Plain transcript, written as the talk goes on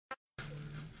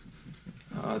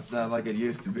Oh, it's not like it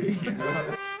used to be.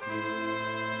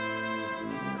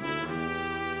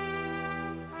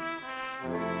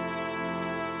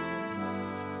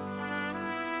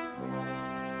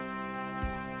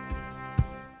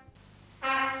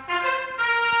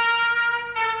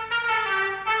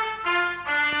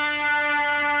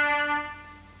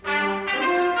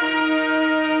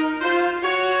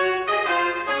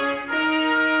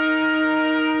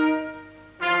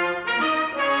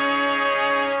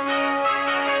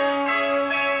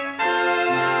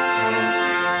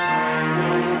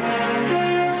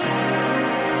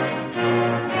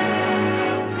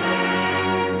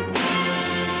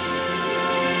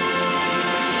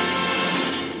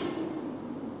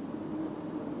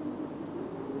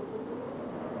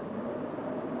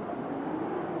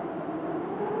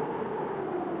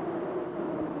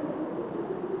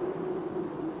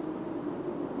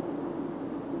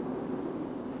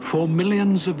 For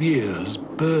millions of years,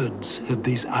 birds had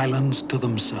these islands to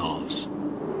themselves.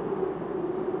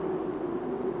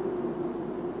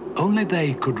 Only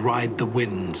they could ride the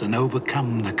winds and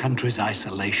overcome the country's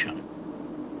isolation.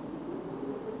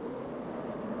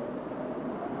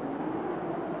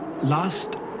 Last,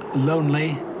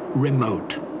 lonely,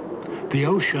 remote, the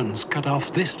oceans cut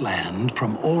off this land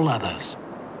from all others.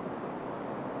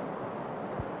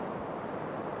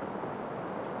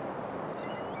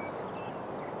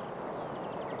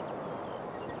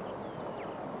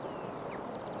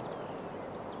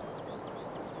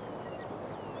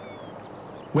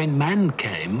 When man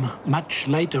came, much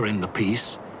later in the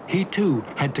piece, he too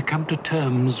had to come to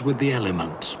terms with the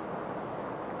elements.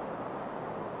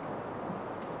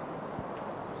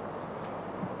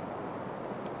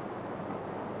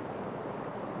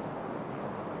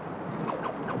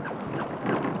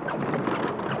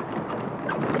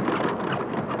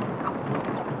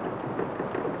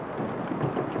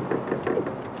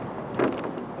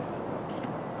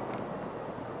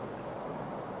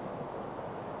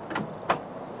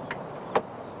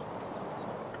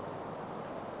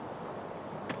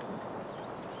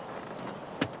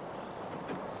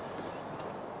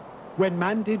 When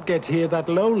man did get here, that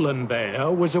lowland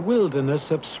there was a wilderness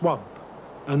of swamp,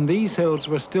 and these hills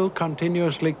were still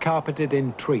continuously carpeted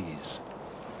in trees.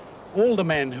 All the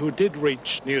men who did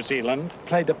reach New Zealand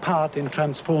played a part in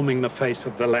transforming the face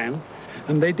of the land,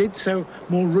 and they did so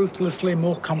more ruthlessly,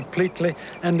 more completely,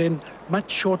 and in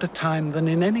much shorter time than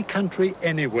in any country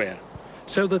anywhere.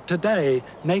 So that today,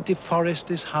 native forest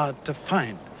is hard to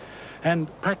find, and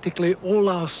practically all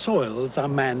our soils are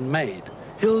man-made.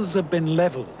 Hills have been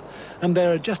leveled, and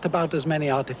there are just about as many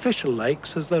artificial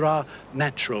lakes as there are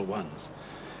natural ones.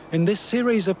 In this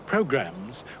series of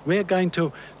programs, we're going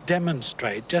to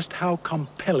demonstrate just how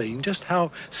compelling, just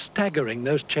how staggering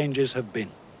those changes have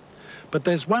been. But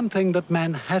there's one thing that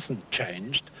man hasn't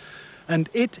changed, and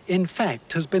it, in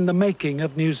fact, has been the making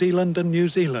of New Zealand and New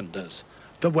Zealanders: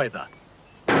 the weather.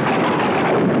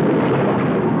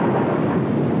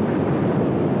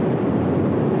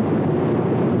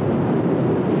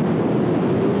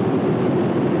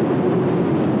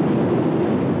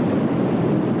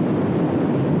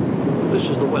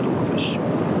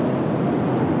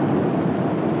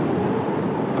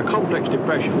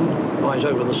 Depression lies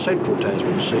over the central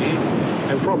Tasman Sea,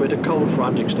 and from it a cold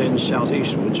front extends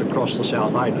southeastwards across the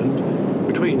South Island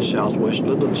between South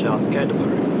Westland and South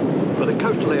Canterbury, for the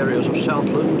coastal areas of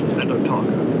Southland and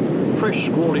Otago. Fresh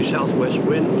squally southwest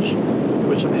winds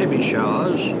with some heavy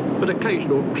showers, but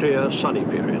occasional clear sunny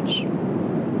periods.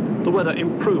 The weather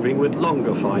improving with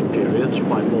longer fine periods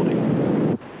by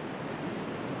morning.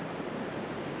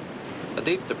 A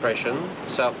deep depression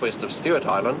southwest of Stewart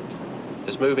Island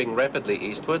is moving rapidly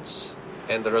eastwards,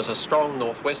 and there is a strong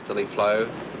northwesterly flow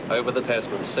over the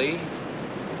Tasman Sea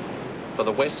for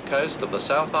the west coast of the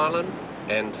South Island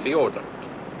and Fiordland.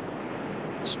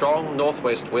 Strong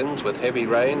northwest winds with heavy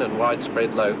rain and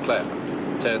widespread low cloud,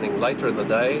 turning later in the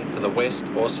day to the west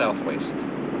or southwest.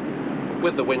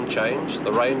 With the wind change,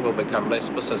 the rain will become less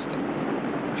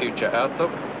persistent. Future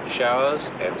outlook: showers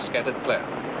and scattered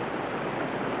cloud.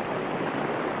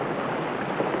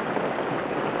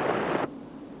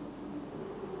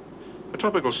 A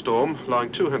tropical storm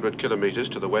lying 200 kilometres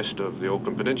to the west of the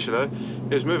Auckland Peninsula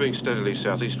is moving steadily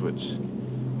southeastwards.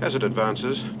 As it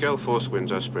advances, gale force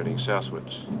winds are spreading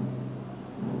southwards.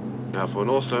 Now for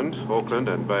Northland, Auckland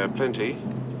and Bay of Plenty,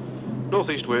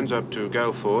 northeast winds up to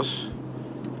gale force,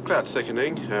 cloud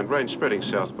thickening and rain spreading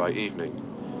south by evening.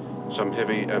 Some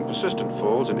heavy and persistent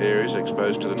falls in areas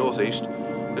exposed to the northeast,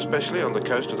 especially on the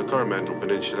coast of the Coromandel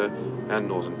Peninsula and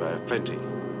northern Bay of Plenty.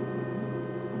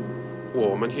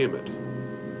 Warm and humid.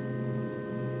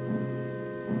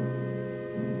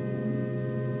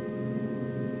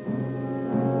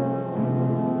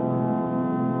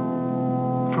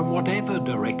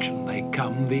 direction they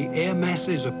come, the air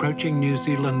masses approaching New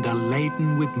Zealand are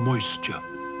laden with moisture.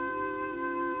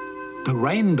 The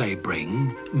rain they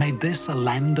bring made this a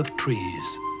land of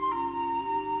trees.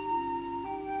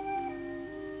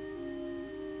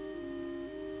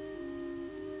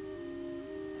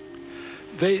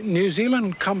 The New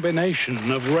Zealand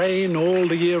combination of rain all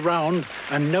the year round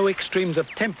and no extremes of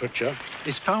temperature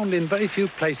is found in very few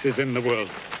places in the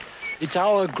world. It's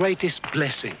our greatest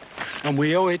blessing, and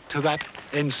we owe it to that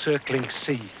encircling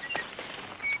sea.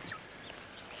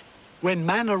 When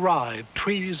man arrived,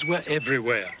 trees were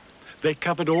everywhere. They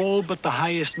covered all but the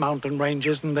highest mountain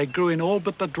ranges, and they grew in all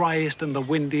but the driest and the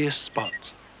windiest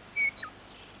spots.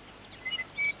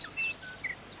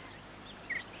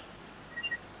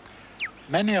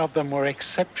 Many of them were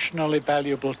exceptionally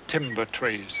valuable timber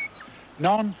trees,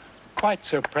 none quite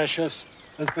so precious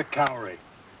as the kauri,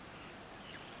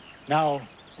 now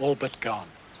all but gone.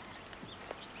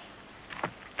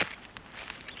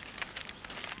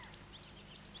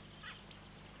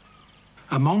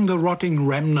 Among the rotting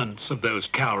remnants of those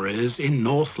kauris in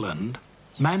Northland,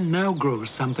 man now grows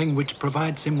something which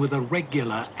provides him with a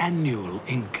regular annual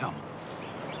income.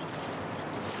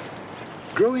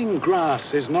 Growing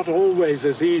grass is not always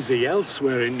as easy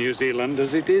elsewhere in New Zealand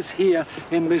as it is here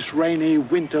in this rainy,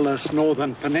 winterless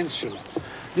northern peninsula.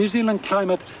 New Zealand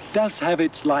climate does have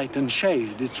its light and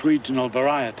shade, its regional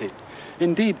variety.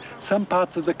 Indeed, some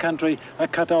parts of the country are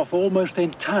cut off almost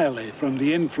entirely from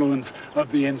the influence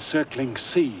of the encircling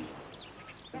sea.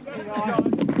 Bring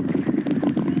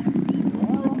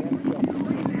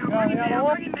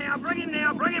him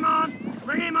now, bring him on!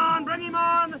 Bring him on, bring him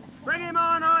on! Bring him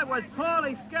on! I was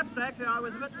poorly skipped, actually. I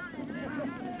was a bit...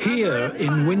 Here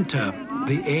in winter,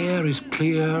 the air is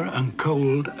clear and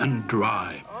cold and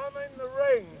dry. I'm in the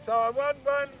ring, so I want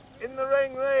one in the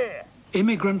ring there.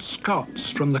 Immigrant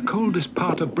Scots from the coldest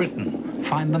part of Britain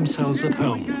find themselves at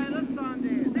home.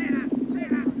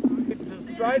 It's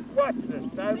a straight. Watch this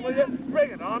time, will you?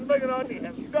 Bring it on, you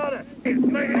have got it. Bring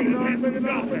it on, bring it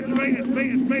on. Bring it.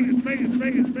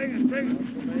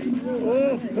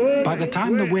 By the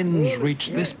time the winds reach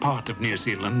this part of New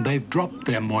Zealand, they've dropped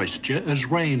their moisture as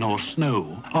rain or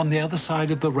snow on the other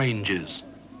side of the ranges.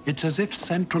 It's as if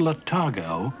central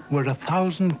Otago were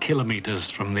 1,000 kilometers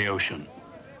from the ocean.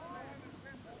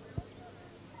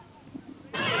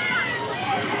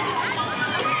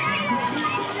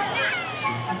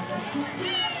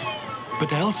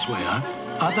 But elsewhere,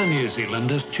 other New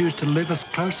Zealanders choose to live as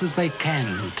close as they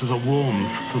can to the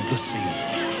warmth of the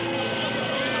sea.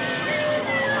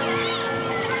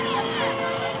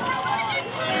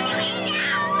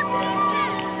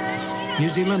 New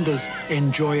Zealanders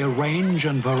enjoy a range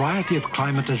and variety of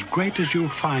climate as great as you'll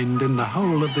find in the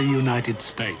whole of the United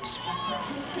States.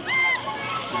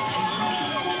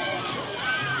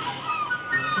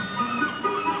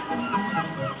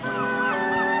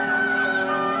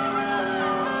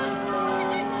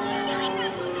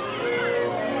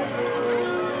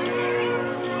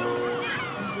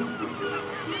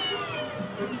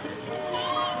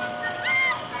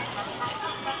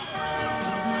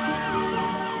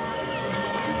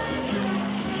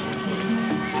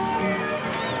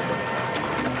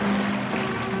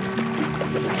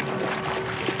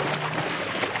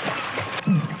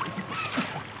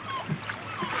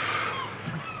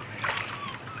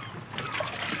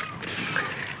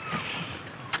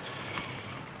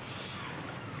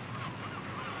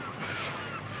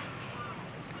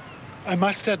 I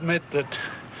must admit that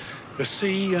the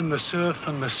sea and the surf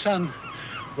and the sun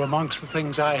were amongst the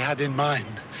things I had in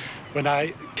mind when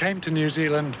I came to New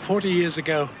Zealand 40 years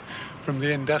ago from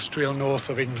the industrial north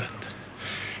of England.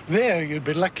 There you'd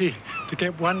be lucky to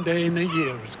get one day in a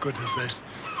year as good as this.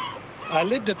 I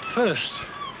lived at first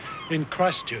in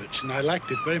Christchurch and I liked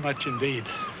it very much indeed.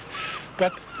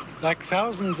 But like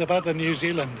thousands of other New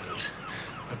Zealanders,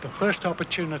 at the first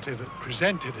opportunity that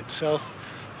presented itself,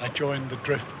 I joined the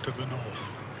drift to the north.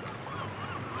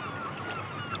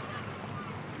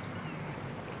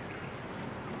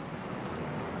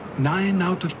 Nine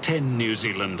out of 10 New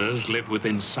Zealanders live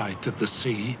within sight of the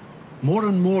sea, more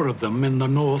and more of them in the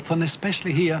north, and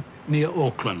especially here near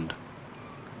Auckland.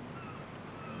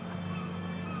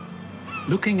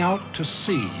 Looking out to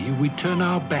sea, we turn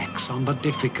our backs on the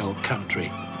difficult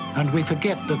country, and we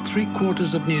forget that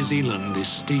 3/4 of New Zealand is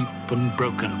steep and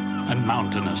broken and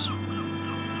mountainous.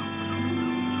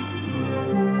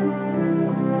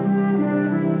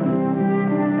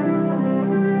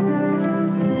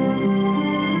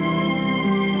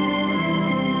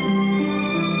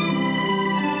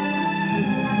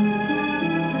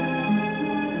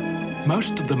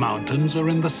 Most of the mountains are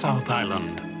in the South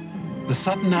Island. The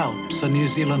Southern Alps are New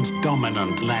Zealand's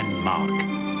dominant landmark.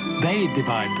 They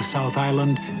divide the South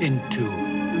Island in two.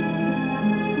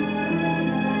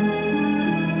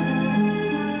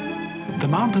 The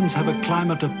mountains have a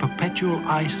climate of perpetual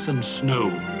ice and snow.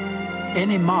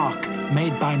 Any mark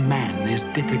made by man is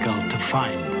difficult to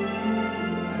find.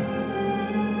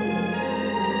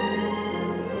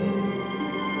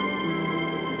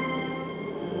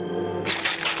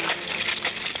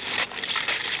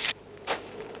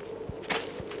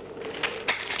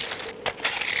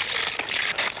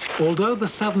 Although the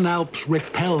Southern Alps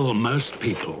repel most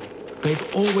people, they've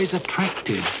always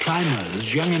attracted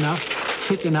climbers young enough,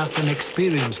 fit enough and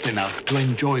experienced enough to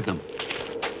enjoy them.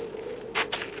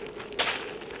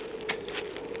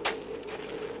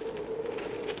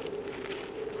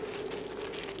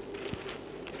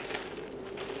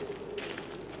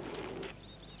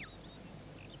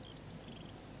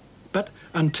 But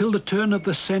until the turn of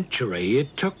the century,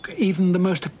 it took even the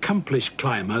most accomplished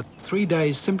climber 3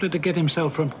 days simply to get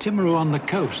himself from Timaru on the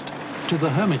coast to the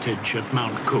Hermitage at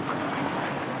Mount Cook.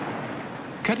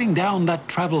 Cutting down that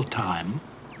travel time,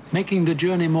 making the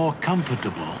journey more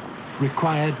comfortable,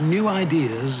 required new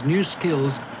ideas, new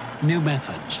skills, new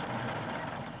methods.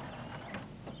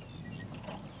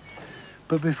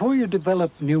 But before you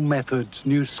develop new methods,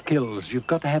 new skills, you've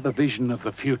got to have a vision of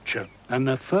the future and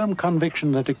a firm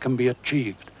conviction that it can be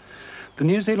achieved. The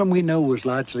New Zealand we know was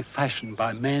largely fashioned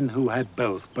by men who had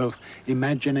both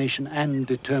imagination and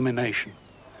determination.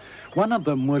 One of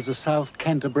them was a South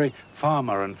Canterbury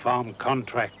farmer and farm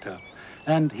contractor,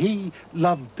 and he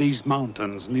loved these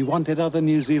mountains and he wanted other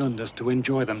New Zealanders to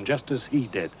enjoy them just as he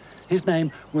did. His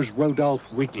name was Rodolph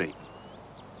Wigley.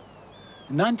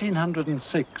 In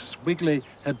 1906, Wigley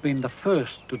had been the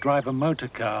first to drive a motor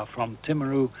car from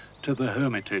Timaru to the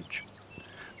Hermitage.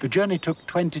 The journey took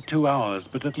 22 hours,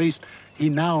 but at least he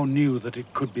now knew that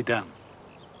it could be done.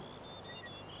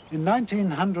 In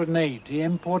 1908, he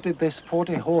imported this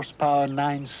 40-horsepower,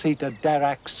 9-seater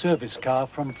Darracq service car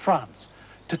from France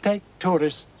to take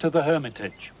tourists to the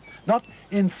Hermitage. Not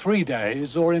in 3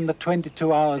 days or in the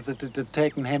 22 hours that it had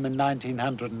taken him in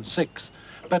 1906,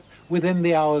 but within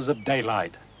the hours of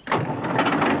daylight.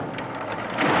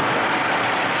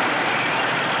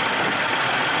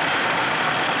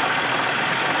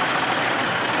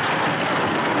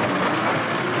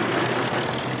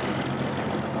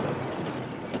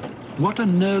 What a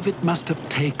nerve it must have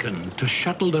taken to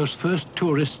shuttle those first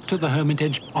tourists to the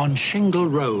Hermitage on shingle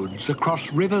roads, across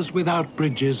rivers without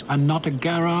bridges, and not a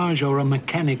garage or a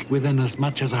mechanic within as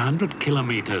much as 100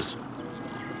 kilometers.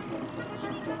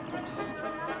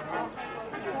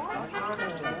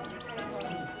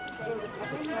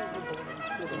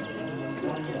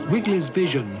 Wigley's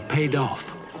vision paid off.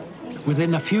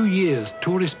 Within a few years,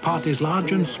 tourist parties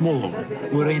large and small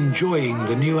were enjoying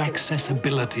the new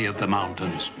accessibility of the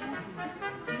mountains.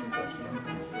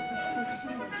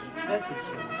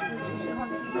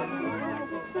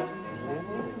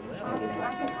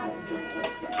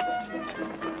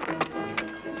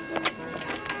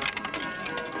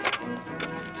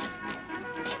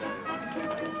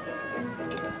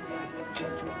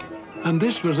 And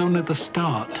this was only the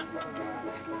start.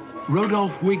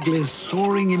 Rodolph Wigley's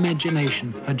soaring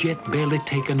imagination had yet barely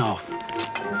taken off.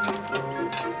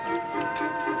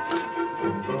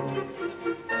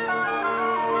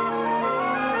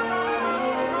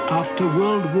 After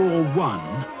World War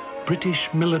I, British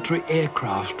military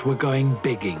aircraft were going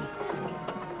bigging.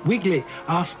 Wigley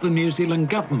asked the New Zealand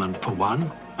government for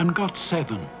one and got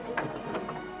 7.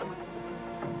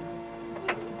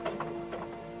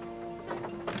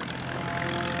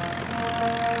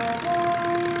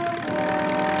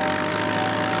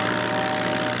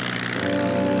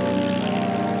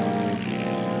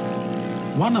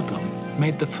 One of them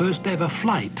made the first ever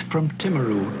flight from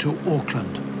Timaru to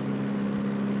Auckland.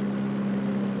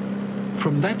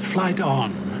 From that flight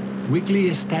on, Wigley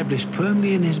established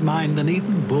firmly in his mind an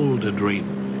even bolder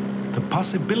dream, the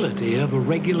possibility of a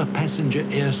regular passenger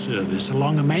air service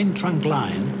along a main trunk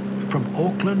line from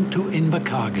Auckland to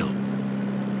Invercargill.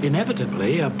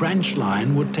 Inevitably, a branch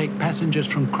line would take passengers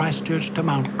from Christchurch to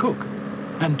Mount Cook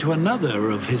and to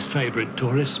another of his favourite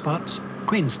tourist spots,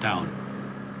 Queenstown.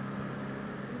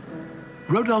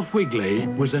 Rodolph Wigley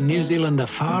was a New Zealander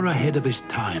far ahead of his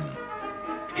time.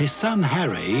 His son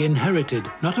Harry inherited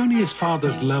not only his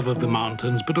father's love of the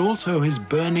mountains, but also his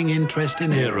burning interest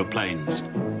in aeroplanes.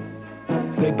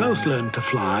 They both learned to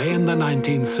fly in the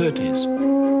 1930s.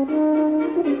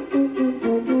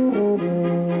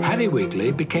 Harry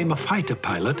Wigley became a fighter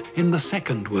pilot in the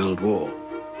Second World War.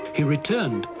 He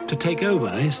returned to take over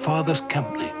his father's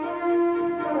company.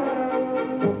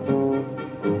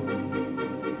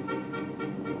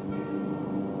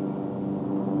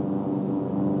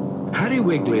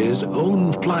 Wiggly's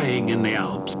own flying in the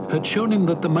Alps had shown him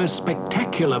that the most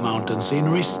spectacular mountain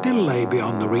scenery still lay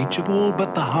beyond the reach of all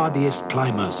but the hardiest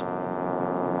climbers.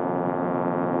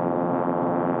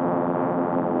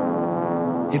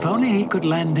 If only he could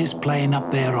land his plane up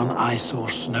there on ice or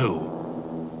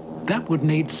snow. That would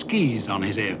need skis on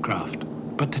his aircraft,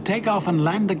 but to take off and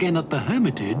land again at the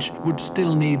Hermitage would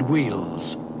still need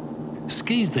wheels.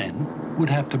 Skis then would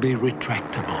have to be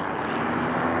retractable.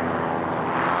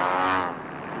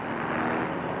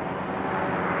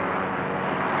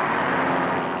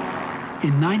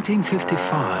 In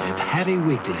 1955, Harry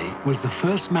Wiggly was the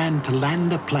first man to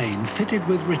land a plane fitted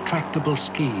with retractable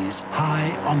skis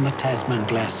high on the Tasman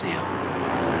Glacier.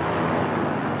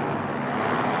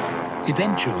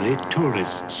 Eventually,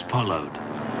 tourists followed.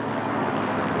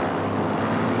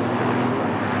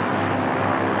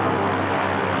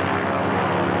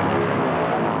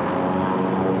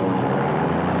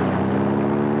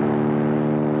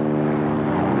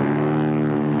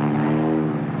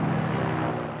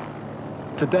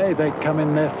 Today they come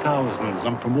in their thousands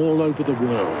and from all over the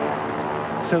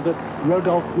world, so that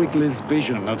Rodolphe Wiggly's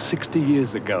vision of 60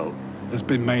 years ago has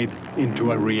been made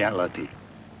into a reality.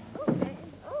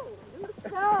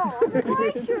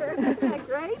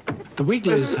 The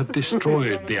Wigglers have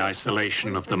destroyed the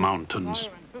isolation of the mountains.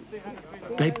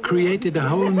 They've created a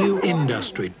whole new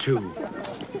industry too.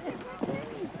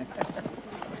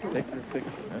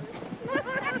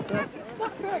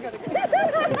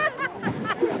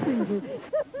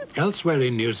 Elsewhere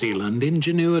in New Zealand,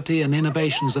 ingenuity and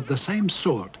innovations of the same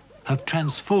sort have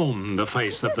transformed the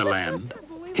face of the land.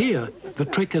 Here, the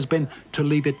trick has been to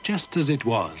leave it just as it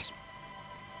was.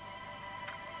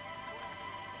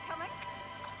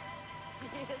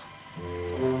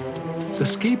 The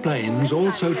ski planes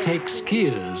also take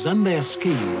skiers and their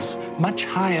skis much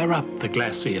higher up the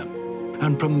glacier.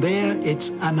 And from there, it's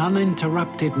an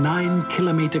uninterrupted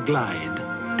 9-kilometer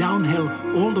glide, downhill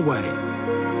all the way.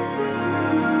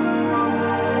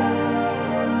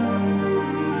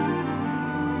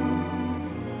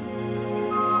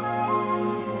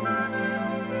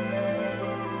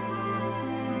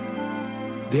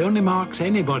 The only marks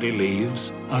anybody leaves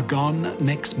are gone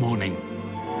next morning.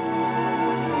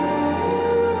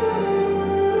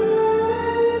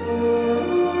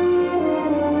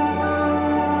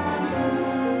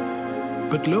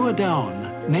 But lower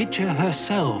down, nature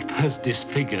herself has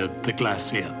disfigured the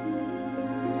glacier.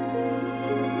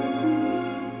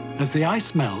 As the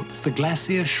ice melts, the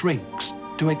glacier shrinks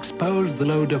to expose the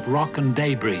load of rock and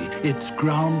debris it's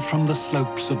ground from the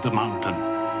slopes of the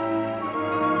mountain.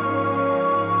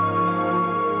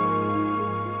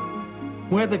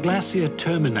 Where the glacier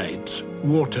terminates,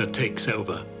 water takes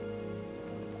over.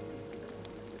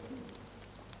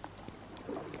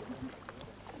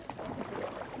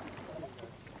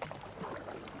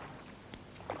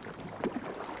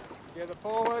 Together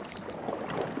forward.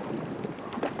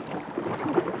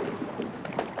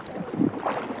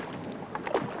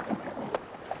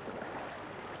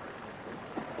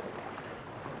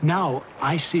 Now,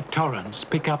 icy torrents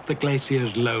pick up the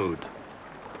glacier's load.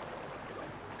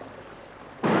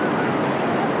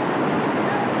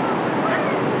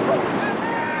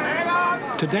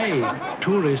 Today,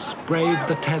 tourists brave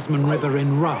the Tasman River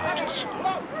in rafts,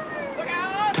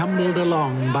 tumbled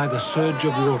along by the surge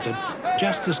of water,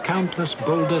 just as countless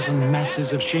boulders and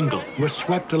masses of shingle were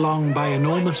swept along by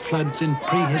enormous floods in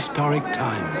prehistoric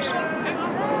times.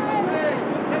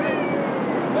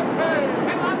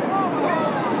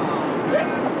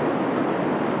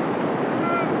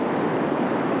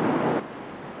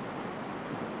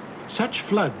 Such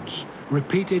floods,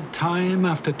 repeated time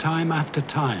after time after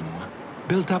time,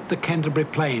 built up the Canterbury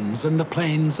Plains and the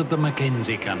plains of the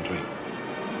Mackenzie country.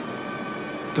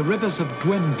 The rivers have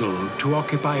dwindled to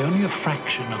occupy only a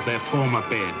fraction of their former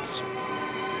beds.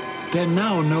 They're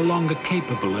now no longer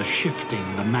capable of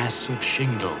shifting the mass of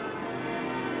shingle.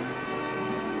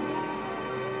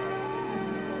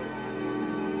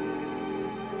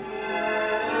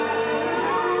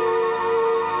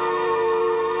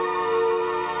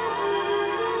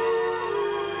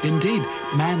 Indeed,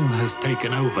 man has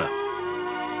taken over.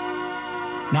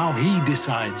 Now he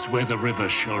decides where the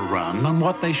rivers shall run and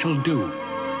what they shall do.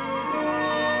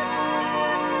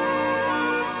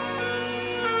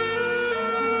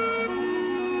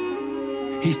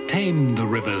 He's tamed the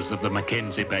rivers of the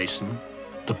Mackenzie Basin,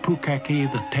 the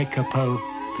Pukaki, the Tekapo,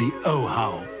 the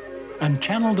Ohau, and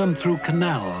channeled them through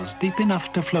canals deep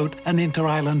enough to float an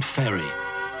inter-island ferry.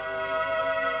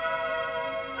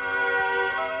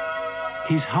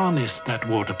 He's harnessed that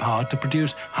water power to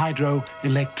produce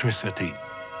hydroelectricity.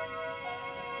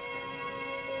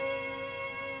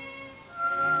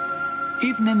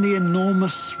 Even in the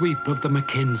enormous sweep of the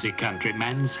Mackenzie country,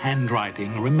 man's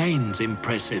handwriting remains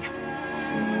impressive.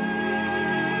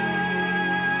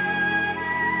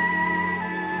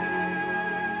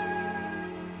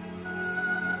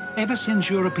 Ever since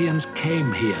Europeans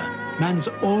came here, man's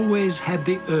always had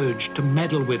the urge to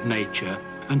meddle with nature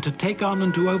and to take on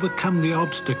and to overcome the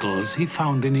obstacles he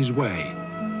found in his way.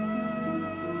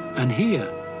 And here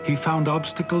he found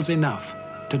obstacles enough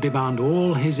to demand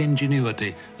all his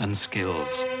ingenuity and skills.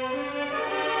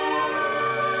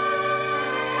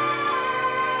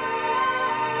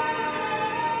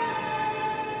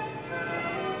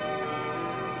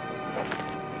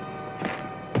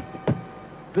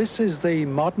 This is the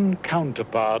modern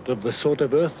counterpart of the sort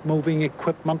of earth-moving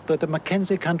equipment that a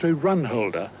Mackenzie country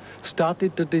run-holder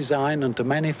started to design and to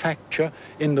manufacture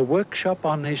in the workshop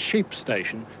on his sheep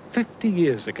station 50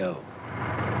 years ago.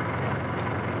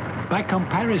 By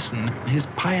comparison, his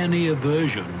pioneer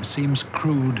version seems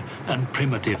crude and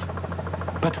primitive.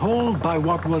 But hauled by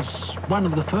what was one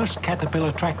of the first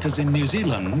Caterpillar tractors in New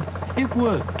Zealand, it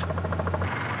worked.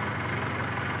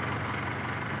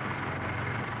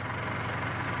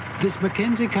 This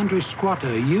Mackenzie country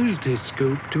squatter used his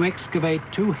scoop to excavate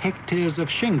 2 hectares of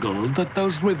shingle that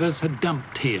those rivers had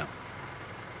dumped here.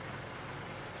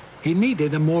 He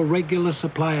needed a more regular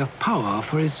supply of power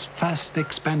for his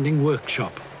fast-expanding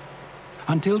workshop.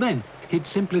 Until then, he'd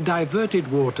simply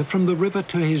diverted water from the river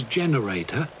to his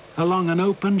generator along an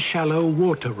open, shallow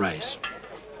water race.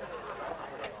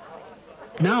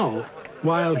 Now,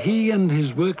 while he and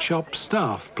his workshop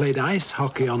staff played ice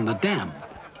hockey on the dam,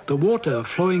 the water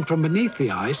flowing from beneath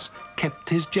the ice kept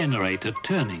his generator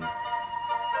turning.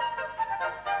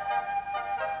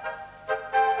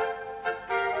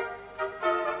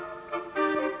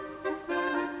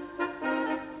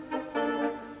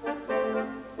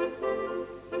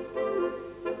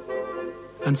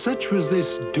 And such was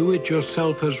this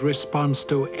do-it-yourselfer's response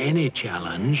to any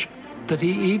challenge that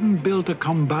he even built a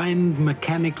combined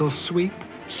mechanical sweep,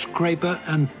 scraper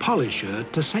and polisher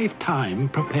to save time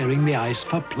preparing the ice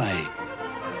for play.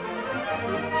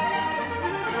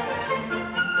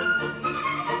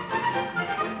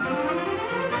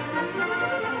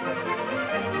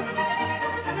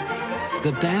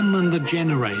 The dam and the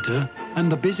generator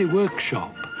and the busy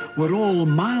workshop were all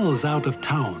miles out of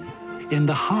town, in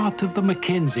the heart of the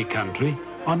Mackenzie country,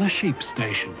 on a sheep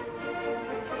station.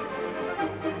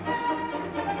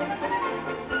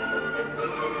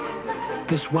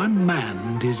 This one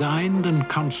man designed and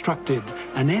constructed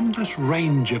an endless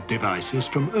range of devices,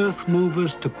 from earth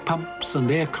movers to pumps and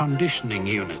air conditioning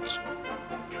units.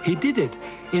 He did it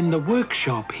in the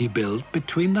workshop he built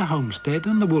between the homestead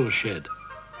and the woolshed.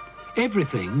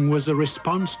 Everything was a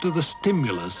response to the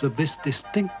stimulus of this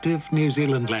distinctive New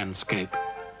Zealand landscape.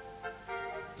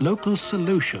 Local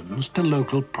solutions to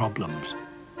local problems.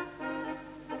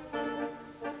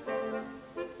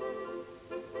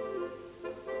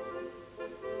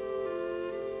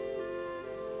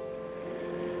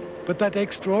 But that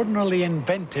extraordinarily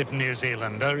inventive New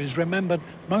Zealander is remembered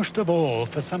most of all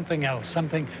for something else,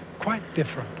 something quite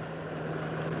different.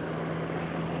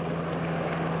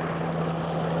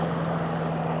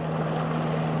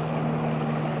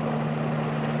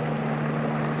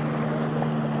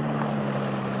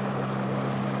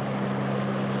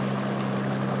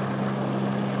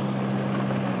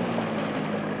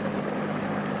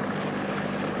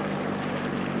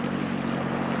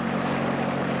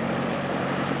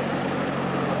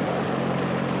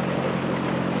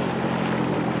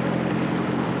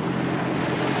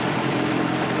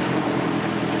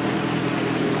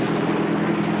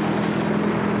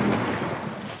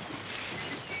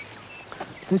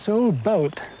 This old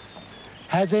boat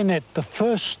has in it the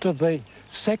first of the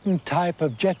second type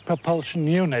of jet propulsion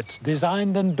units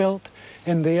designed and built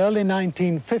in the early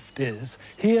 1950s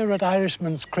here at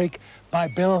Irishman's Creek by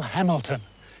Bill Hamilton.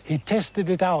 He tested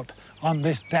it out on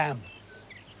this dam.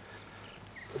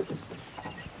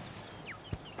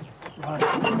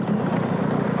 Right.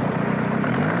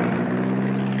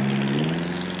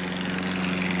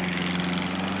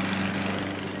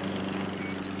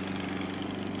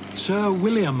 Sir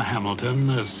William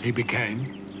Hamilton, as he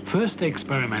became, first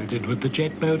experimented with the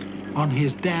jet boat on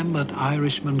his dam at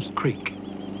Irishman's Creek.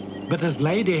 But as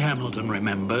Lady Hamilton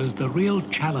remembers, the real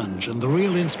challenge and the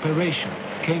real inspiration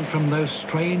came from those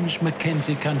strange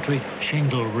Mackenzie country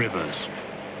shingle rivers.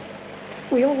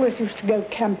 We always used to go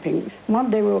camping.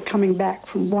 One day we were coming back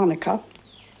from Wanaka,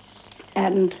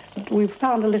 and we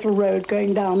found a little road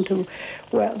going down to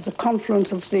where the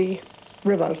confluence of the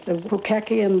rivers, the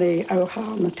Pukaki and the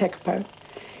Oha and the Tekapo.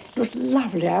 It was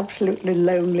lovely, absolutely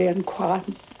lonely and quiet.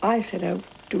 I said, oh,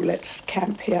 let's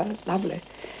camp here, lovely.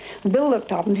 And Bill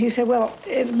looked up and he said, well,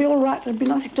 it'd be all right, there'd be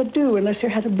nothing to do unless you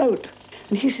had a boat.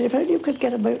 And he said, if only you could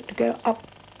get a boat to go up.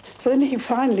 So then he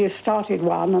finally started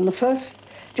one, and the first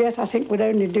jet, I think, would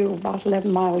only do about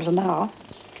 11 miles an hour.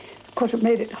 Of course, it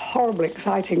made it horribly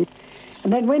exciting.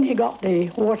 And then when he got the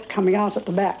water coming out at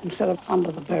the back instead of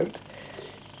under the boat,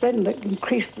 then that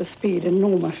increased the speed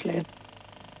enormously.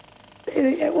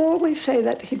 I always say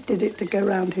that he did it to go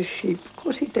round his sheep. Of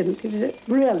course he didn't. He did it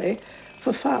really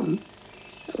for fun,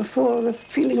 for the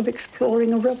feeling of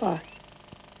exploring a river.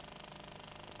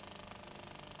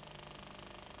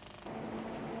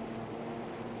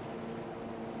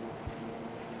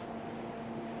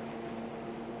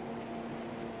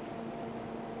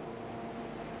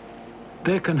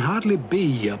 There can hardly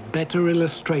be a better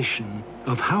illustration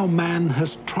of how man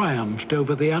has triumphed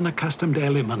over the unaccustomed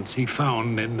elements he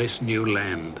found in this new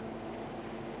land.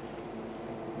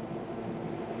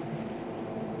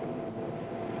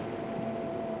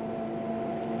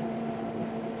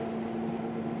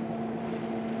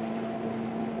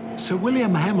 Sir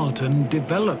William Hamilton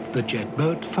developed the jet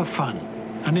boat for fun,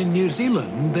 and in New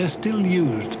Zealand they're still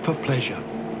used for pleasure.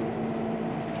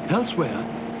 Elsewhere,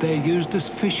 they're used as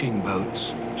fishing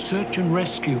boats, search and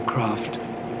rescue craft,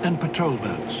 and patrol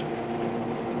boats.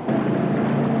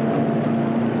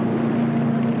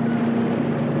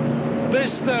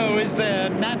 This, though, is their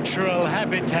natural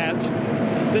habitat.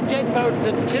 The jet boat's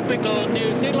a typical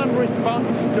New Zealand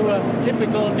response to a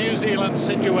typical New Zealand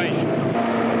situation.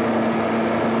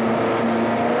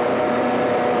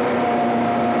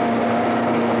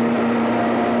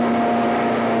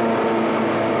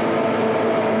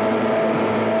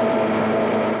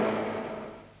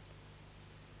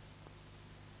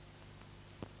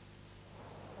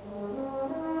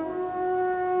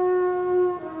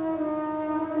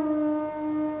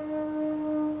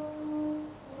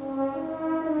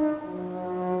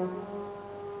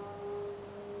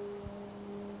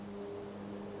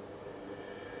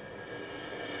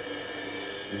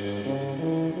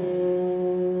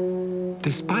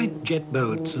 Despite jet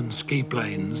boats and ski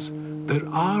planes, there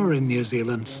are in New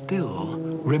Zealand still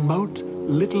remote,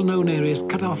 little-known areas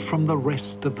cut off from the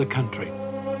rest of the country.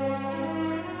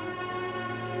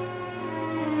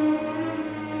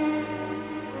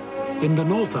 In the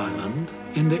North Island,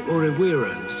 in the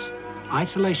Ureweras,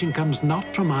 isolation comes not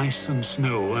from ice and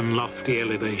snow and lofty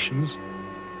elevations.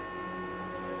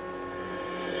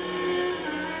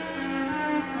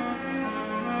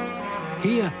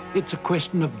 Here, it's a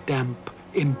question of damp,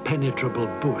 impenetrable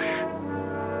bush.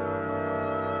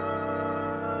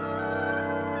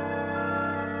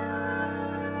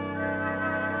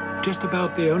 Just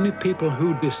about the only people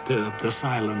who disturb the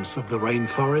silence of the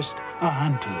rainforest are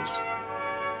hunters.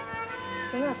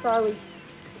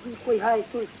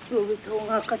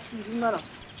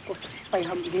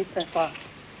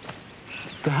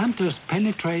 The hunters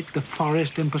penetrate the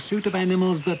forest in pursuit of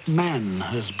animals that man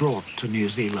has brought to New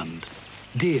Zealand.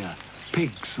 Deer,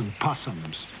 pigs and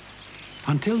possums.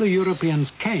 Until the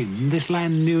Europeans came, this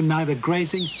land knew neither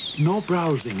grazing nor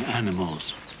browsing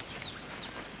animals.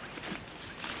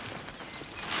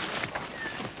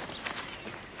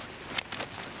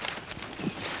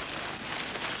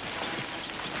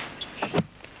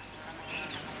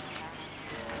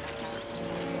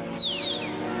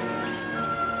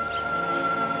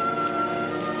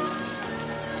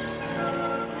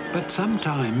 But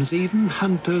sometimes even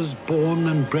hunters born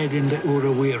and bred in the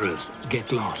Ureweras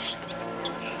get lost.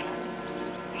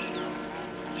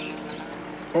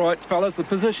 All right, fellas, the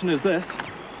position is this.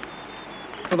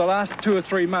 For the last 2 or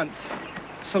 3 months,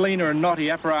 Selina and Noti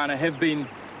Aparana have been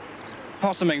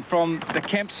possuming from the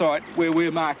campsite where we're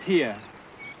marked here.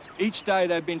 Each day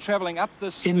they've been travelling up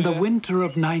this... In the winter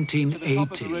of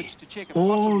 1980,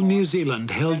 all New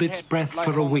Zealand held its breath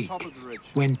for a week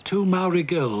when 2 Maori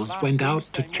girls went out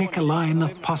to check a line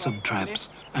of possum traps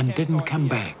and didn't come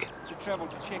back.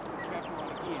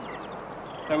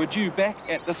 They were due back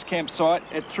at this campsite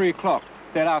at 3 o'clock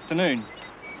that afternoon.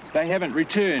 They haven't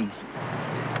returned.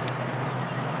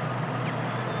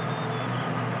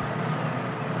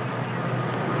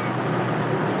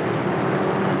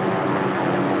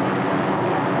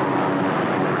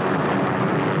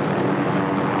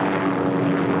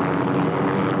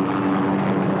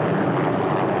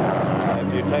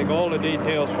 All the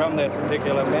details from that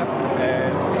particular map,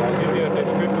 and I'll give you a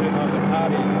description of the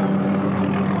party.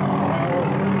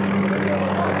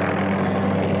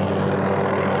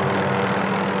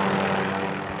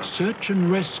 Search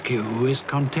and rescue is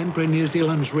contemporary New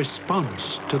Zealand's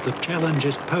response to the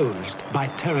challenges posed by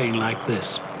terrain like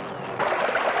this.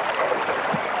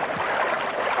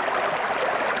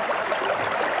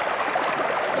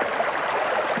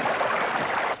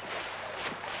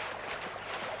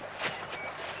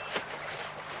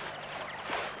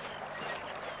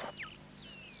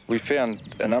 We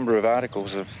found a number of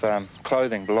articles of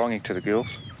clothing belonging to the girls.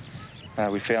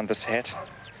 We found this hat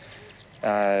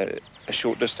a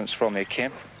short distance from their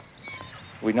camp.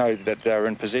 We know that they were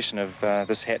in possession of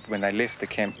this hat when they left the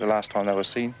camp the last time they were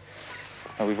seen.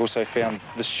 We've also found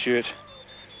this shirt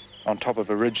on top of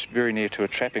a ridge very near to a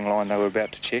trapping line they were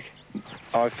about to check.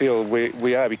 I feel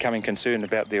we are becoming concerned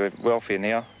about their welfare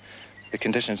now. The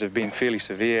conditions have been fairly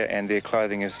severe and their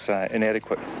clothing is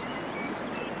inadequate.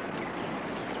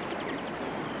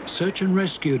 Search and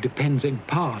rescue depends in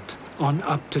part on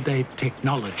up-to-date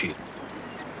technology.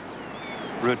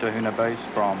 Rutahuna base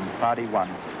from Party 1.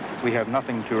 We have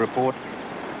nothing to report.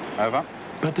 Over.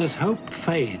 But as hope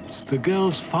fades, the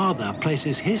girl's father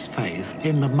places his faith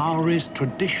in the Maori's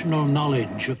traditional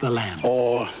knowledge of the land.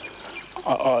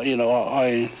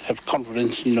 I have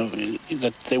confidence,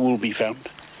 that they will be found,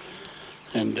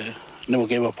 and never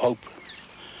give up hope.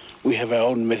 We have our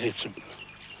own methods of,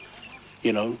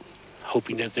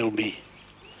 hoping that they'll be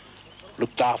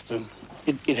looked after.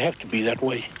 It has to be that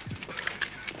way.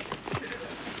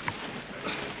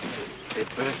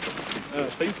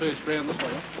 Speed first round this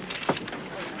way.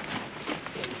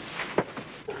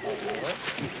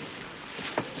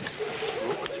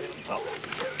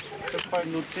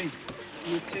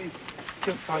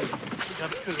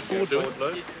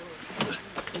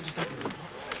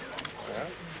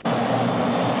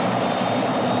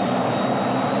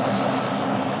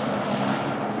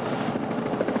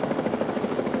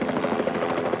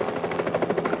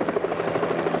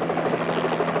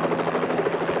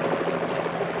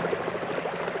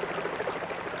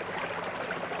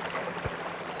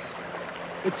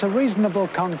 It's a reasonable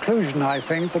conclusion, I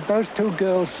think, that those two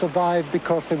girls survived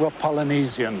because they were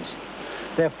Polynesians.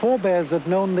 Their forebears had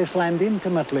known this land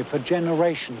intimately for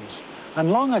generations,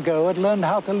 and long ago had learned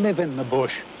how to live in the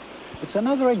bush. It's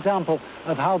another example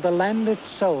of how the land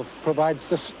itself provides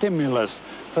the stimulus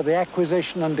for the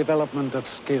acquisition and development of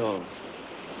skills.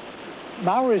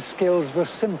 Maori's skills were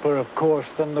simpler, of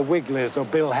course, than the Wigleys or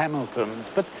Bill Hamilton's,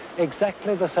 but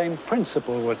exactly the same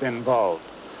principle was involved.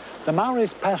 The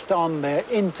Maoris passed on their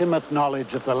intimate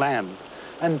knowledge of the land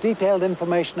and detailed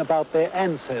information about their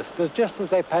ancestors, just as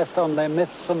they passed on their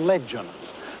myths and legends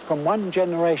from one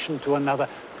generation to another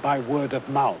by word of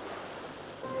mouth.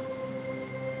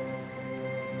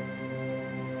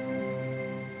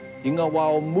 Inga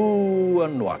wao mua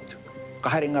nuatu,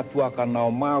 ka haringa tuaka nao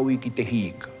Maui ki te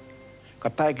hika, ka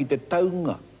tae ki te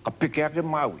taunga, ka peke ake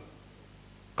Maui,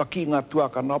 ka ki ngā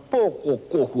tuaka nao pōko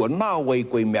kōhua nā wei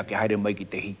koe mea ke haere mai ki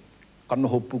te hi, ka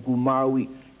noho puku Maui,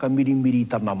 ka mirimiri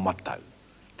tana matau.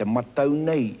 Te matau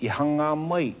nei I hanga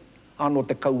mai, ano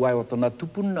te kauai o tana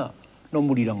tupuna, no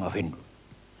muriranga whenua.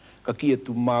 Ka kia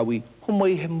tu Maui, ho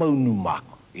mai he maunu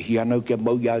mako, I hi anau kia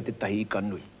mau iau te tahi I ka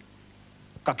nui.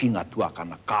 Ka ki ngā tuaka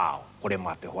na kāo, kore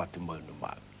mā te hoa te maunu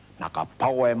mau. Nā ka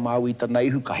paua e Maui tana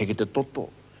ihu, ka heke te toto,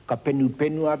 ka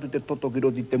penu atu te toto ki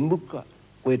roti te muka,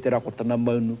 koe te rako tana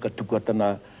maunu, ka tukua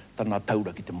tana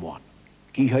taura ki te moana.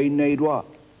 Ki hei nei roa,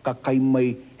 ka kai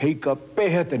mai hei ka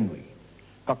pehe te nui.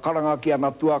 Ka karanga ki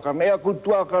ana tuaka, nea ku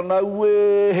tuaka na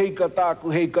ue hei ka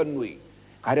tāku hei ka nui.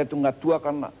 Ka haere tu ngā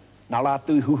tuaka na, nā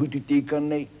lātui huhuti tika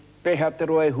nei, pehe te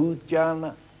roa e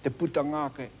hūtiana, te puta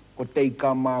ngāke, ko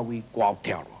teika Maui, ko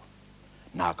Aotearoa.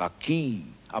 Nā ka ki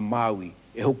a Maui,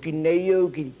 e hoki nei au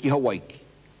ki Hawaiki.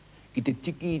 Ki te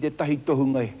tiki I te tahi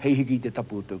tohunga hei hiki te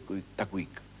tapu o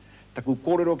takuika. Taku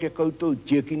kōrero ke koutou,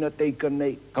 tia kina teika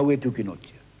nei, kau e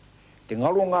tukinotia. Te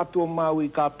ngaro ngā tua Maui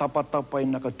ka tapatapa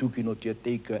ina ka tukinotia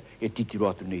teika e titiro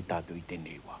atu nei tātou I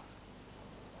tēnei wā.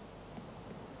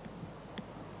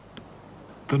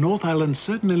 The North Island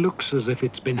certainly looks as if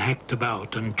it's been hacked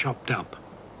about and chopped up.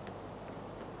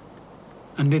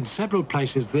 And in several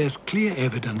places there's clear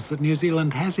evidence that New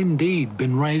Zealand has indeed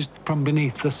been raised from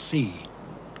beneath the sea.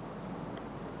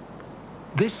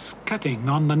 This cutting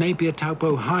on the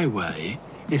Napier-Taupo Highway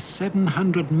is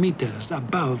 700 meters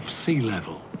above sea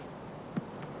level.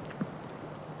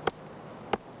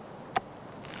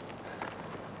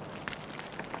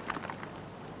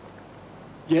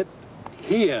 Yet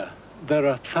here there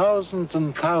are thousands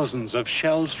and thousands of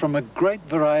shells from a great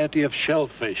variety of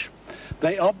shellfish.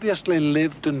 They obviously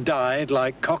lived and died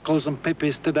like cockles and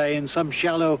pippies today in some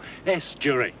shallow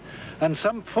estuary, and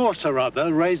some force or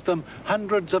other raised them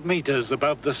hundreds of meters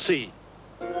above the sea.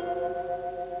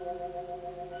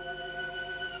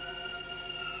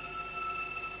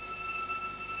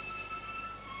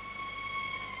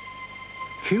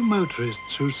 Few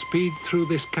motorists who speed through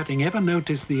this cutting ever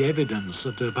notice the evidence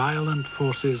of the violent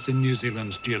forces in New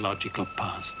Zealand's geological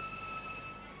past.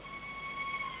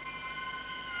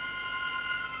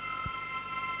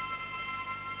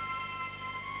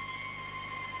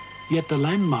 Yet the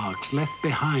landmarks left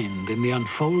behind in the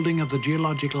unfolding of the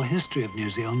geological history of New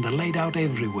Zealand are laid out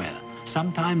everywhere,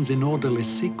 sometimes in orderly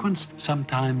sequence,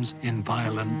 sometimes in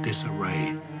violent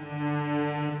disarray.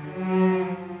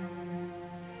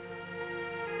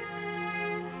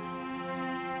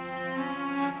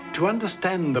 To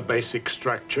understand the basic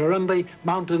structure and the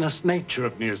mountainous nature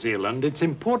of New Zealand, it's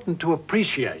important to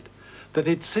appreciate that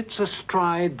it sits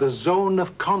astride the zone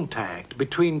of contact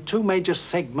between two major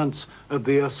segments of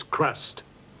the Earth's crust.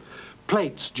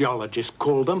 Plates, geologists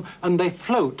call them, and they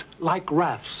float like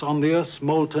rafts on the Earth's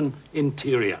molten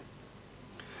interior.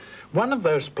 One of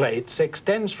those plates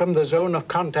extends from the zone of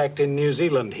contact in New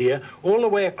Zealand here all the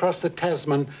way across the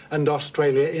Tasman and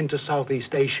Australia into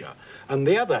Southeast Asia, and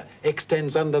the other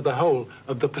extends under the whole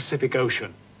of the Pacific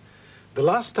Ocean. The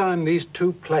last time these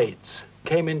two plates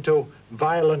came into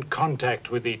violent contact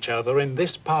with each other in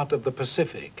this part of the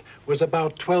Pacific was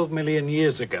about 12 million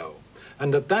years ago,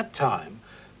 and at that time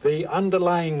the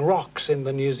underlying rocks in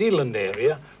the New Zealand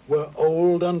area were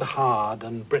old and hard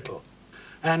and brittle,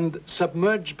 and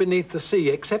submerged beneath the sea,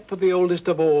 except for the oldest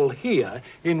of all here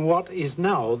in what is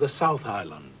now the South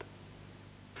Island.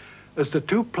 As the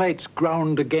two plates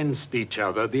ground against each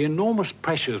other, the enormous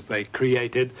pressures they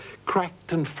created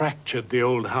cracked and fractured the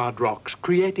old hard rocks,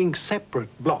 creating separate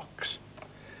blocks.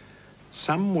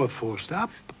 Some were forced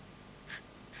up,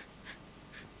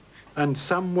 and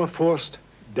some were forced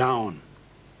down.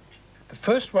 The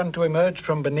first one to emerge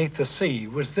from beneath the sea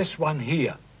was this one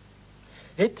here.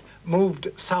 It moved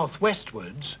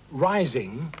southwestwards,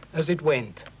 rising as it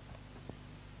went.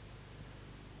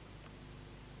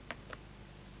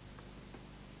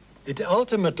 It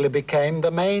ultimately became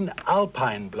the main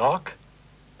alpine block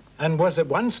and was at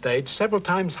one stage several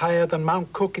times higher than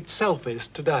Mount Cook itself is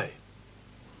today.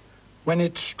 When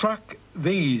it struck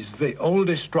these, the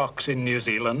oldest rocks in New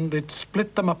Zealand, it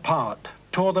split them apart,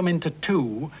 tore them into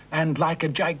two, and like a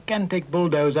gigantic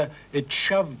bulldozer, it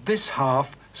shoved this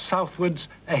half southwards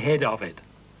ahead of it.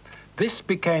 This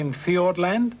became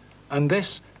Fiordland, and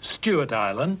this Stewart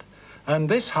Island, and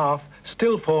this half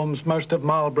still forms most of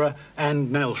Marlborough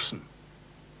and Nelson.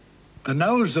 The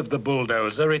nose of the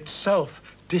bulldozer itself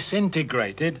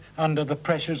disintegrated under the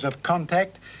pressures of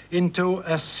contact into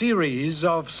a series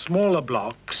of smaller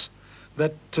blocks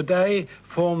that today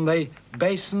form the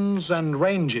basins and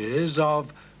ranges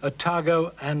of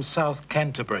Otago and South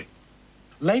Canterbury.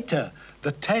 Later,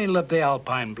 the tail of the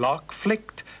alpine block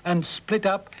flicked and split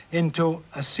up into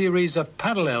a series of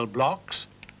parallel blocks.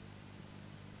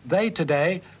 They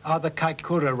today are the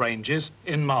Kaikoura Ranges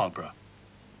in Marlborough.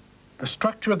 The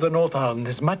structure of the North Island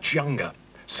is much younger.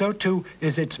 So too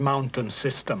is its mountain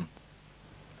system.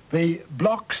 The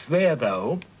blocks there,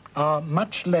 though, are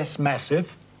much less massive,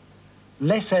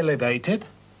 less elevated,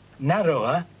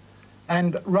 narrower,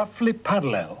 and roughly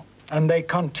parallel, and they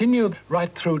continue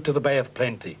right through to the Bay of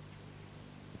Plenty.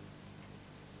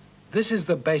 This is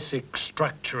the basic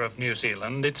structure of New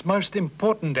Zealand. Its most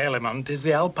important element is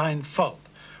the alpine fault,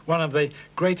 one of the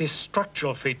greatest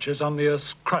structural features on the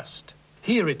Earth's crust.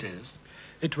 Here it is.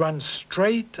 It runs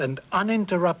straight and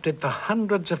uninterrupted for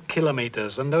hundreds of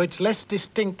kilometers, and though it's less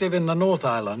distinctive in the North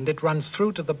Island, it runs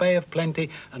through to the Bay of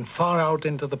Plenty and far out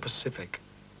into the Pacific.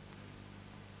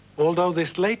 Although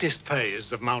this latest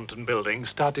phase of mountain building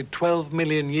started 12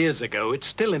 million years ago, it's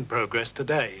still in progress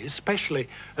today, especially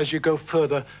as you go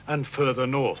further and further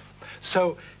north.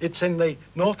 So it's in the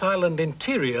North Island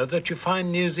interior that you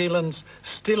find New Zealand's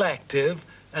still active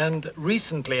and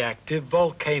recently active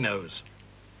volcanoes.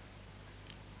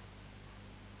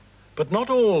 But not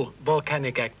all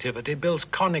volcanic activity builds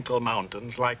conical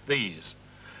mountains like these.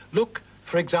 Look,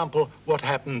 for example, what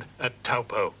happened at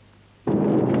Taupo.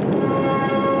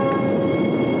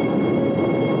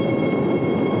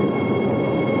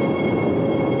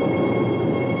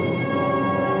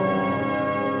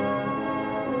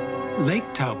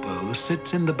 Lake Taupo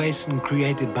sits in the basin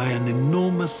created by an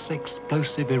enormous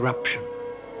explosive eruption.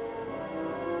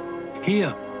 Here,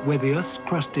 where the Earth's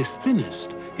crust is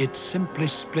thinnest, it's simply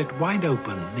split wide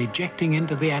open, ejecting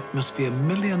into the atmosphere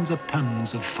millions of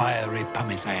tons of fiery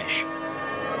pumice ash.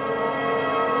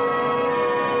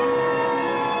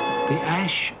 The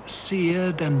ash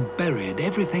seared and buried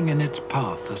everything in its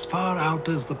path as far out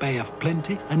as the Bay of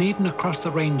Plenty and even across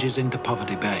the ranges into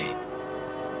Poverty Bay.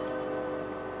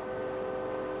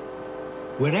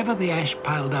 Wherever the ash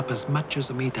piled up as much as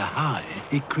a metre high,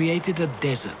 it created a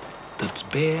desert that's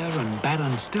bare and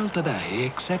barren still today,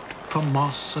 except for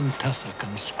moss and tussock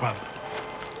and scrub.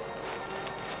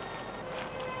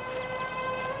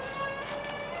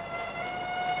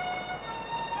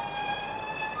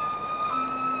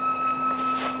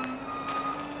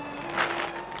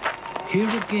 Here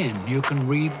again you can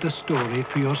read the story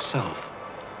for yourself.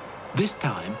 This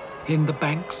time in the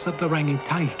banks of the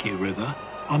Rangitaiki River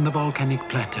on the volcanic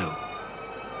plateau.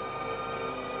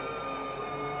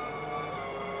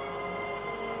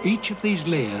 Each of these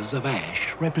layers of ash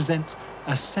represents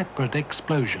a separate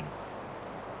explosion.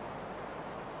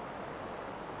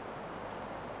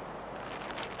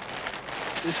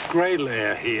 This grey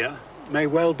layer here may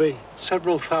well be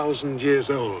several thousand years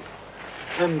old.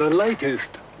 And the latest,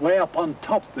 way up on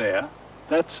top there,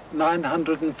 that's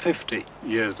 950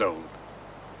 years old.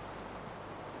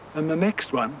 And the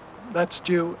next one, that's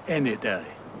due any day.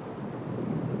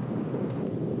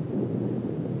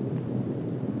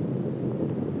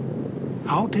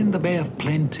 Out in the Bay of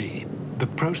Plenty, the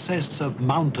process of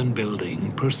mountain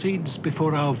building proceeds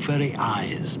before our very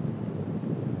eyes.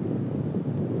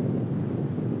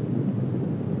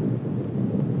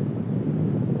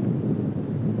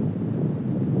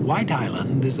 White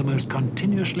Island is the most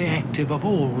continuously active of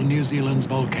all New Zealand's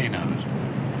volcanoes.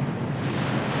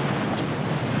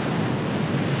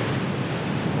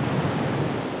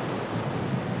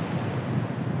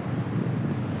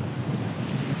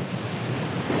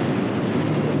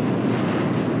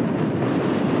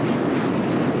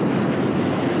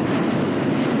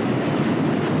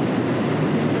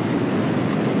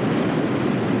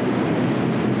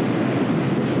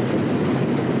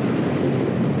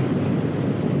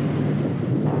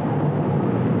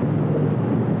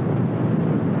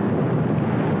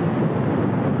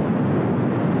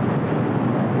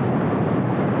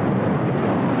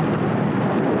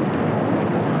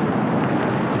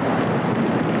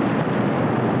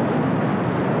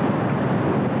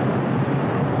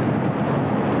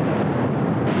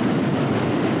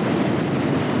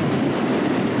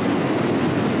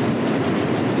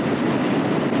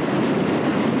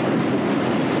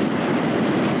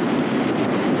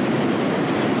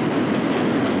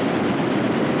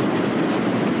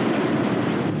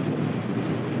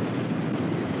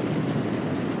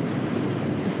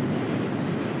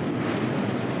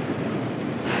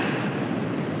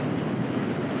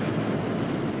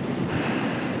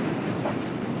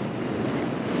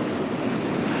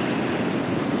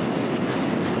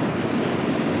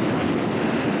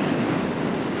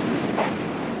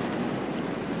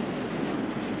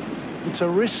 It's a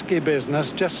risky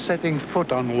business just setting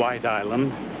foot on White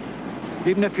Island.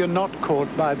 Even if you're not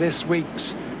caught by this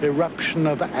week's eruption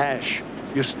of ash,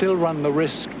 you still run the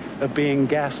risk of being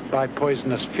gassed by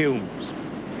poisonous fumes.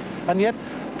 And yet,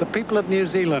 the people of New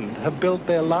Zealand have built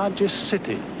their largest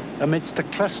city amidst a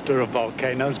cluster of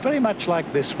volcanoes, very much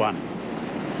like this one.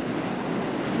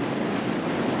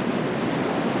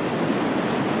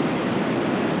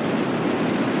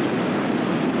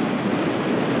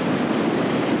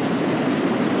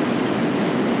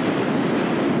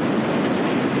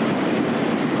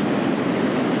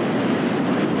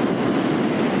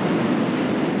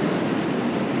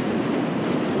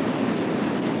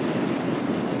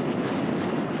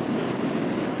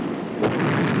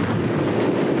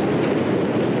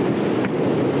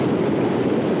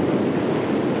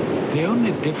 The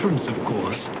only difference, of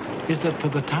course, is that for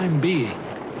the time being,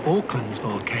 Auckland's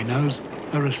volcanoes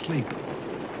are asleep.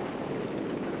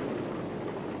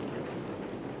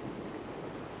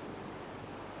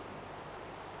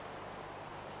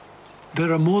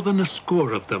 There are more than a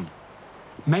score of them.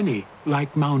 Many,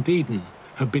 like Mount Eden,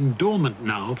 have been dormant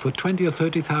now for 20 or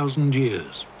 30,000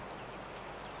 years.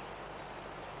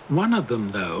 One of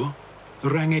them, though,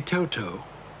 Rangitoto,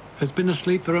 has been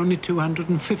asleep for only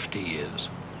 250 years.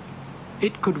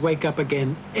 It could wake up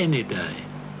again any day.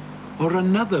 Or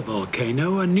another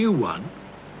volcano, a new one,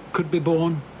 could be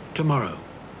born tomorrow.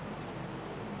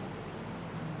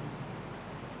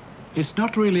 It's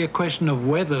not really a question of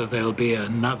whether there'll be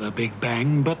another Big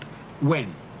Bang, but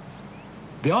when.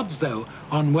 The odds, though,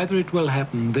 on whether it will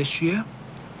happen this year,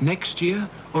 next year,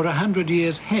 or 100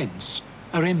 years hence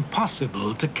are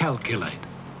impossible to calculate.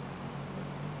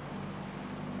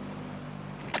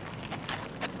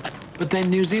 But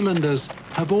then New Zealanders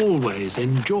have always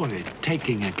enjoyed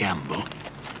taking a gamble.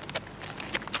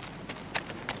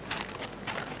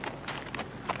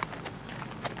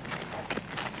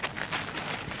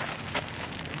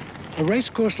 A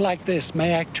racecourse like this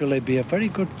may actually be a very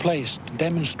good place to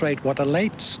demonstrate what a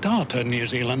late starter New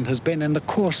Zealand has been in the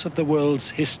course of the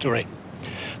world's history.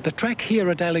 The track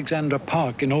here at Alexandra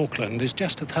Park in Auckland is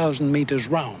just 1,000 metres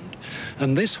round,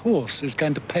 and this horse is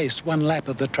going to pace one lap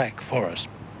of the track for us.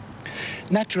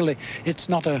 Naturally, it's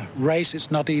not a race,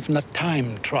 it's not even a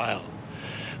time trial.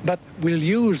 but we'll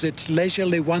use its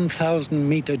leisurely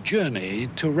 1,000-meter journey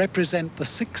to represent the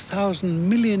 6,000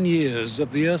 million years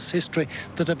of the Earth's history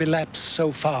that have elapsed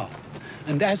so far.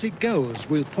 And as it goes,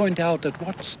 we'll point out at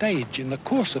what stage in the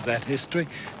course of that history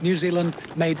New Zealand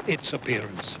made its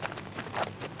appearance.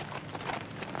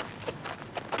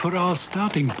 For our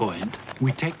starting point,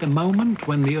 we take the moment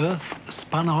when the Earth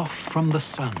spun off from the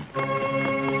Sun.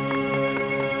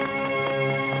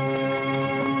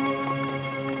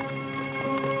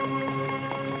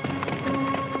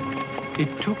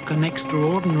 It took an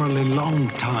extraordinarily long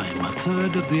time, a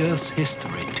third of the Earth's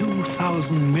history,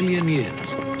 2,000 million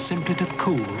years, simply to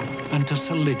cool and to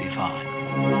solidify.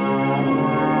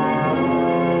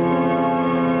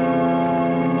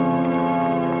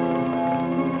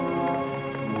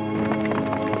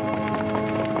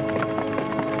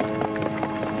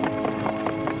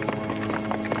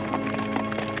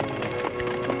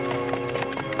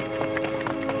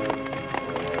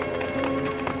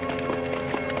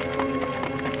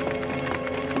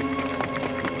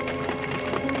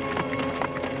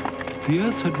 The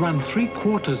Earth had run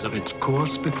 3/4 of its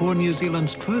course before New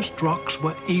Zealand's first rocks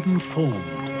were even formed.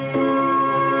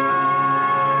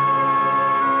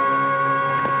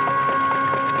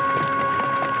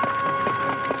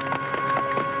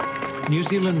 New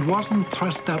Zealand wasn't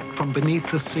thrust up from beneath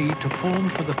the sea to form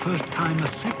for the first time a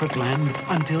separate land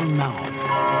until now.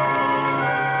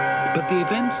 But the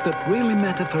events that really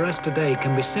matter for us today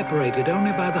can be separated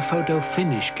only by the photo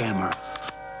finish camera.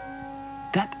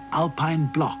 That alpine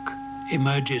block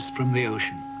emerges from the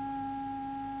ocean.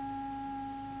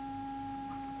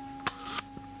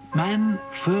 Man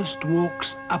first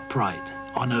walks upright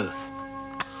on Earth.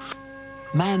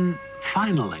 Man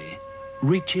finally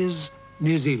reaches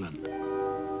New Zealand.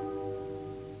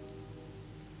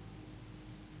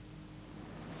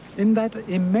 In that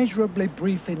immeasurably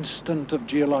brief instant of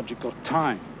geological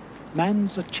time,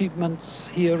 man's achievements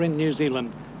here in New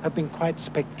Zealand have been quite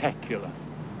spectacular.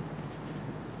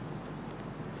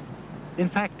 In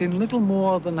fact, in little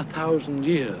more than 1,000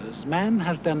 years, man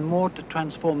has done more to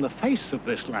transform the face of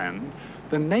this land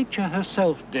than nature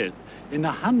herself did in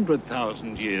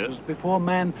 100,000 years before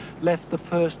man left the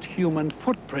first human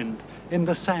footprint in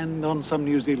the sand on some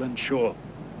New Zealand shore.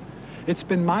 It's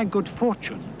been my good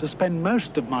fortune to spend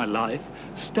most of my life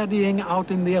studying out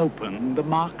in the open the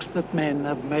marks that men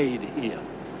have made here.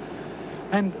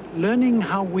 And learning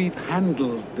how we've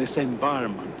handled this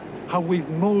environment, how we've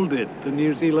molded the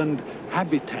New Zealand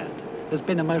habitat, has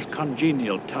been a most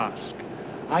congenial task.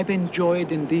 I've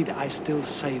enjoyed, indeed I still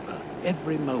savor,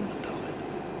 every moment of it.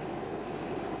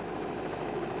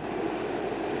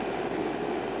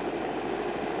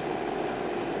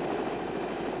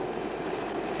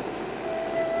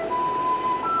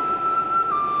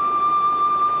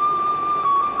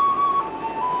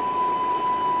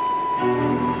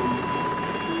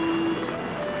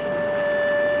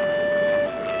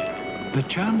 The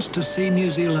chance to see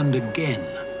New Zealand again,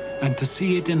 and to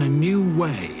see it in a new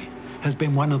way, has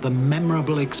been one of the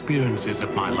memorable experiences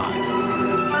of my life.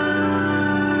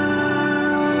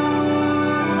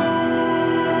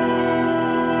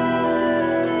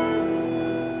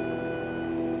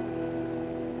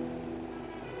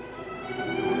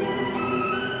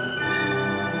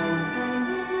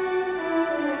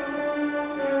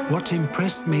 What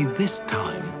impressed me this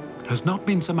time has not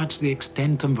been so much the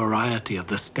extent and variety of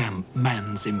the stamp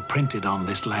man's imprinted on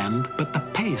this land, but the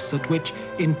pace at which,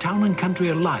 in town and country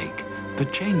alike, the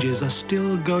changes are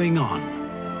still going on,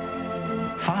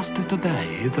 faster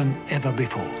today than ever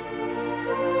before.